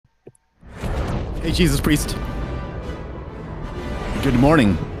Hey, Jesus Priest. Good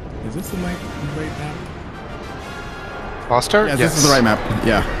morning. Is this the right map? Foster? Yes, this is the right map.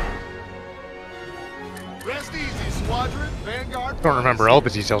 Yeah. Rest easy, squadron. Vanguard. Don't remember all the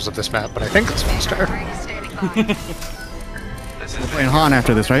details of this map, but I think it's Foster. We're playing Han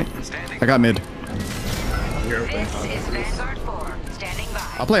after this, right? I got mid.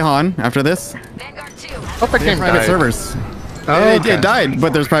 I'll play Han after this. Oh, that game Private died. servers. Oh, okay. It died,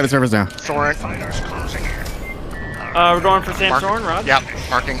 but there's private servers now. Soren. We're going for Sam Soren, Rod? Yep,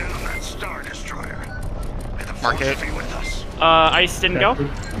 marking. Mark it. Ice didn't go.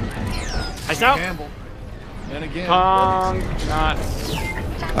 Ice out. Campbell. And again. Not.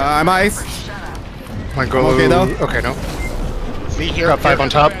 I'm ice. Might go. Okay, though. Okay, no. See here. Got 5 on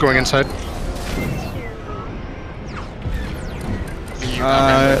top, going inside.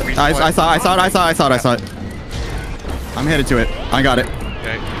 I saw it. I'm headed to it. I got it.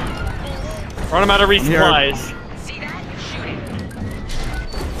 Okay. Run him out of resupplies.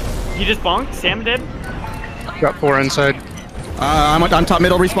 He just bonked? Sam did? Got 4 inside. I'm on top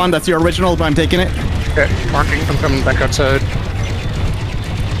middle respawn. That's your original, but I'm taking it. Okay, marking. I'm coming back outside.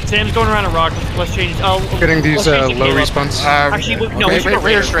 Sam's going around a rock. Let's change. Oh, Getting these let's change to low Caleb. respawns. Actually, no, we should go Raider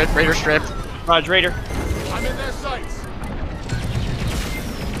Raider. stripped. Raider stripped. Raj, Raider. I'm in their sights.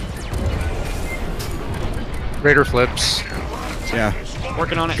 Raider flips. Yeah.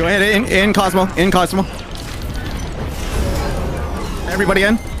 Working on it. Go ahead. In Cosmo. In Cosmo. Everybody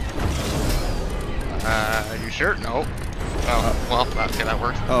in. You sure? No. Oh, well, okay, that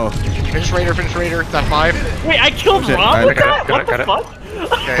worked. Oh. Finish Raider. Finish Raider. That's 5. Wait, I killed shit. Rob I with got that? it, What the got it. fuck?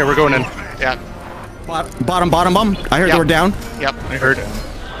 Okay, we're going in. Yeah. Bottom bum. I heard Yep. they were down. Yep. I heard.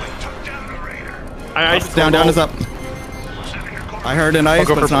 I Down is up. I heard an ice,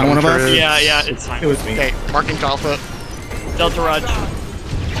 go but it's for not one of us. Bunker. Yeah, it's fine. It was me. Okay, marking Alpha. Delta Raj.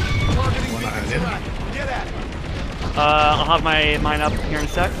 One on it. Get at it. I'll have my mine up here in a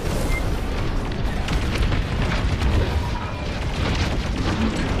sec.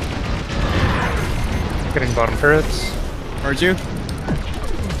 Getting bottom turrets. Heard you.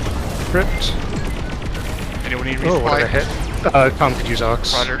 Crypt. Anyone need Oh, what did I resupply? hit? Tom could use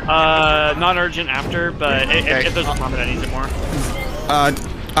Ox. Roger. Not urgent after, but Okay. if there's a comment that needs it more.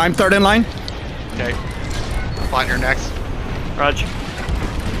 I'm third in line. Okay. Flatten your next. Raj.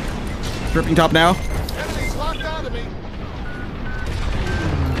 Dripping top now. Enemies locked onto me.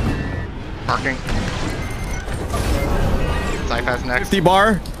 Marking. Cyphaz next. 50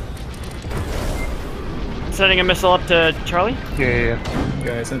 bar. Setting a missile up to Charlie. Yeah.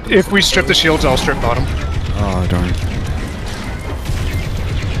 Yeah, I sent them. If we strip the shields, I'll strip bottom. Oh, darn.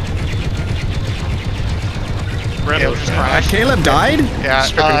 Caleb just crashed. Caleb died? Yeah,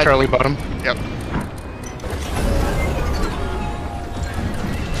 Stripping Charlie bottom. Yep.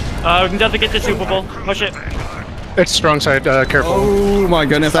 We can definitely get this Super Bowl. Push it. It's strong side, careful. Oh my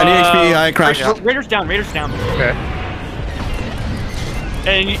goodness, I need HP, I crashed. Raiders down, Raiders down. Okay.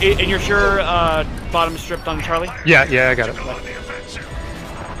 And you're sure bottom stripped on Charlie? Yeah, I got it.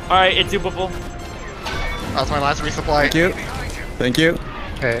 Alright, it's Super Bowl. That's my last resupply. Thank you. Thank you.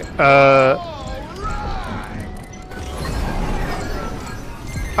 Okay,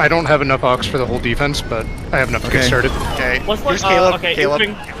 I don't have enough Ox for the whole defense, but I have enough to get Okay. started. Okay. Let's Here's look. Caleb. Okay, Caleb.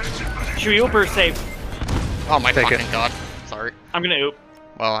 ooping. Should we oop or save? Oh my Take fucking it. god. Sorry. I'm gonna oop.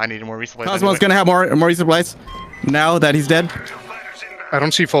 Well, I needed more resupplies. Cosmo's anyway. gonna have more resupplies now that he's dead. I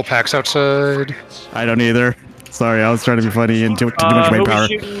don't see full packs outside. I don't either. Sorry, I was trying to be funny and too much Who main we power.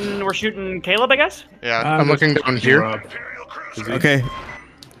 shooting? We're shooting Caleb, I guess. Yeah. I'm looking down here. Rob. Is he- Okay.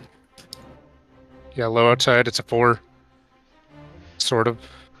 Yeah, low outside. It's a 4. Sort of.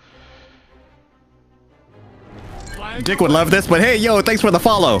 Dick would love this, but hey, yo, thanks for the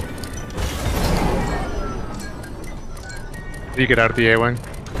follow. You get out of the A-wing.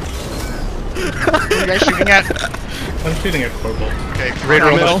 Who are you guys shooting at? I'm shooting at Corporal. Okay. Raider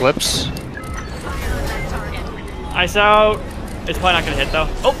middle. almost flips. Ice out. It's probably not gonna hit though.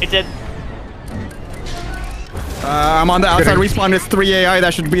 Oh, it did. I'm on the outside respawn. It's 3 AI.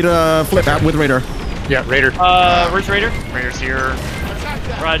 That should be the flip out with Raider. Yeah, Raider. Where's Raider? Raiders here.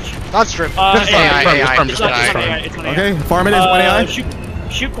 Raj. Not strip. It's AI. fine, AI. fine, Just fine, AI. fine. It's on AI. Okay, farm it is 1 AI.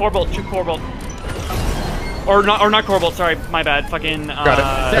 Shoot Corbolt. Shoot Corbolt. Or not Corbolt. Sorry, my bad. Fucking. Got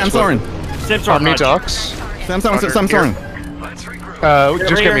it. Sam Soren. Sam Farm Soren. needs Raj. Ox. Sam Soren.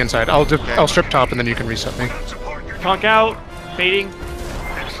 Just get me inside. I'll strip top and then you can reset me. Conk out. Baiting.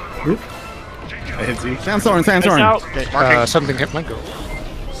 I hit Z. Sam Soren. Ice out. Okay. Marking. Something hit my goal.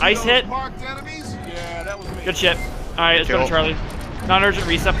 Ice hit. Marked enemies? Yeah, that was me. Good shit. Alright, let's go to Kill. Charlie. Non-urgent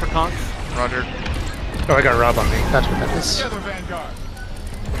reset for conks. Roger. Oh, I got Rob on me. That's what that is. Together, Vanguard.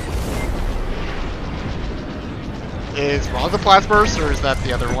 Is Raw the Plasburst, or is that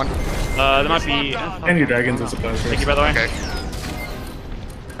the other one? That might be. Any dragons is a plus. Thank you, by the way. Okay.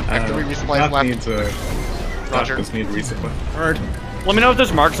 I have 3 resupplies Doc left. needs Roger. Doc need resupply. Heard. Let me know if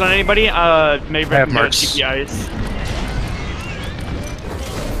there's marks on anybody. Maybe I have can get marks. TPIs.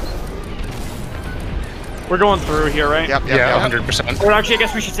 We're going through here, right? Yep, yep, Yeah, yep. 100%. Or actually, I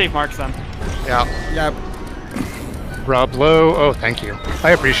guess we should save marks then. Yeah. Yep. Rob low. Oh, thank you.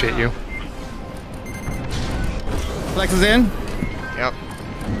 I appreciate you. Flex is in. Yep.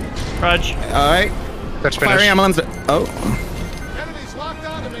 Rudge. Alright. That's Firing finished. ambulance. Oh. Enemies locked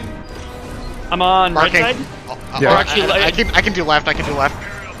onto me. I'm on right Marking. side. Yeah. Or actually, I can do left. I can do left.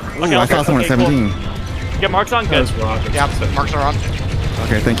 Ooh, Okay, I okay, saw someone at okay, cool. 17. Get marks on. That Good. was rock. Yep. Marks are on.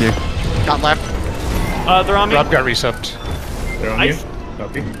 Okay, thank you. Got left. They're on me. Rob got resubbed. They're on Nice. you.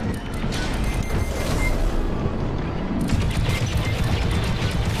 Copy.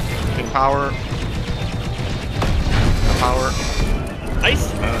 Good power. The power.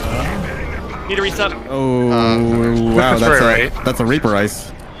 Ice. Need a reset. Oh, wow, Destroy that's a Reaper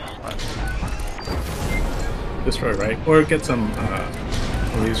Ice. Destroy right. Or get some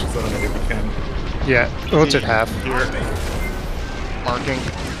lesions on it if you can. Yeah. Well, it's at half. Here. Marking.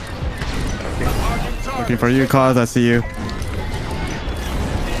 Looking for you, Cause. I see you.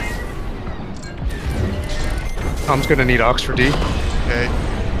 Tom's gonna need Ox for D. Okay.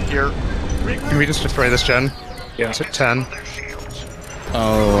 Here. Can we just destroy this gen? Yeah. It's at 10.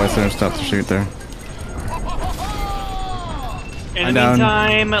 Oh, I should have stopped to shoot there. In I'm the down.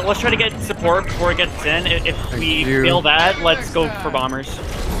 meantime, let's try to get support before it gets in. If we you. fail that, let's go for bombers.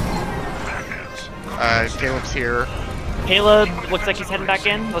 Caleb's here. Caleb looks like he's heading back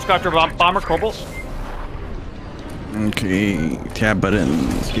in. Let's go after bomber Cobalt. Okay, tab button,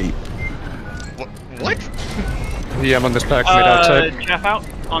 escape. What? Yeah, I'm on this pack mid outside. Chaff out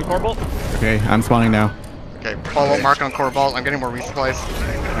on Cobalt. Okay, I'm spawning now. Okay. Follow mark on Cobalt. I'm getting more resupplies.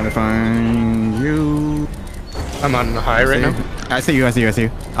 Trying to find you. I'm on high right now. I see you, I see you, I see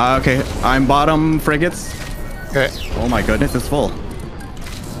you. Okay, I'm bottom frigates. Okay. Oh my goodness, it's full.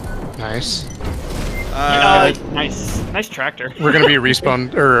 Nice. Nice tractor. We're gonna be a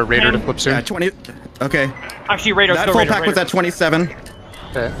respawn or a raider to flip soon. 20. Okay. Actually, Raider. That Let's go full Raider. pack was Raider. at 27.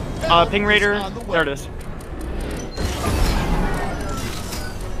 Okay. Ping Raider. There it is.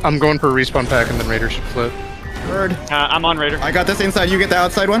 I'm going for a respawn pack and then raider should flip. Bird. I'm on Raider. I got this inside. You get the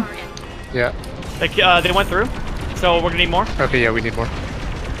outside one. Yeah. They went through, so we're gonna need more. Okay. Yeah, we need more.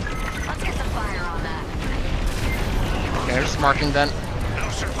 Let's get some fire on that. Okay, just marking then.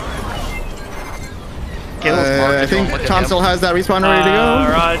 Caleb's marking. I think Look at Tom him. still has that respawn ready to go.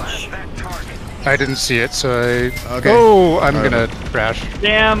 Raj. I didn't see it, so I. Okay. Oh, I'm gonna crash.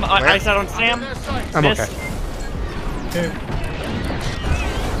 Sam. Where? I sat on Sam. I'm Missed. okay. Okay.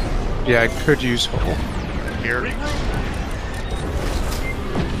 Yeah, I could use hole. Here.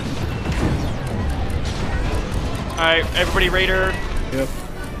 Alright, everybody Raider. Yep.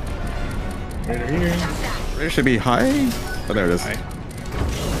 Right here. There should be high. Oh, there it is. High.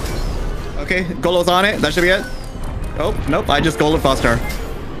 Okay, Golo's on it. That should be it. Oh, nope. I just Golo Foster.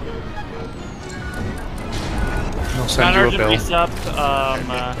 I'll send you a Non-urgent bill. resup.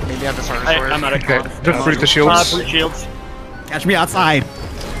 Maybe I have the starter I'm out of Okay. cards. Just fruit the shields. Brute shields. Catch me outside.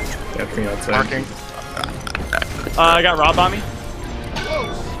 Catch me outside. Marking. I got Rob on me.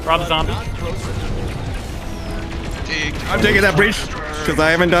 Rob zombie. I'm taking that breach because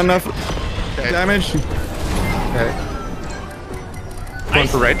I haven't done enough Okay. damage. Okay. Going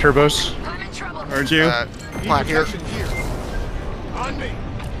for right turbos. I'm in trouble. Heard you. Plant here. Protection here. On me.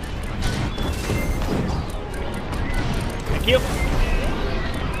 Thank you.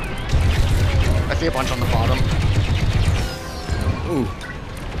 I see a bunch on the bottom. Ooh.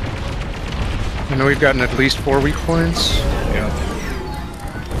 I know we've gotten at least 4 weak points. Yeah.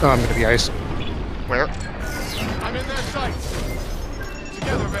 Oh, I'm gonna be iced. Where? I'm in their sights.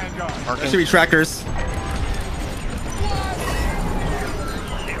 Together, Vanguard. There Marking. should be trackers.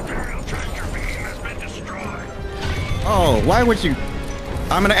 Oh, why would you?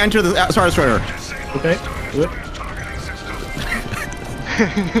 I'm gonna enter the Star Destroyer. Okay. Good.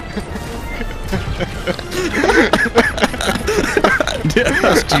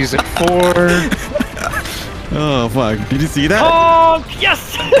 SD's at 4. Oh fuck! Did you see that? Oh,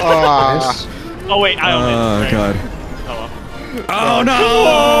 yes! Nice. Oh, wait, I don't Oh know. god. Oh, Oh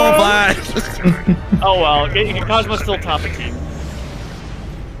no! Flash. well. Oh, well. Cosmo's still top of team.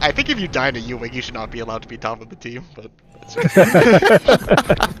 I think if you die to U-Wing, you should not be allowed to be top of the team, but that's I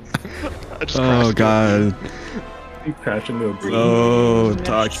just Oh crashed. god. You crash into a breach. Oh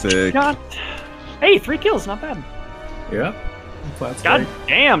toxic. God. Hey, 3 kills, not bad. Yeah. Flat God strike.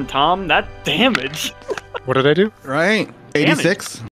 damn, Tom, that damage. What did I do? Right? 86.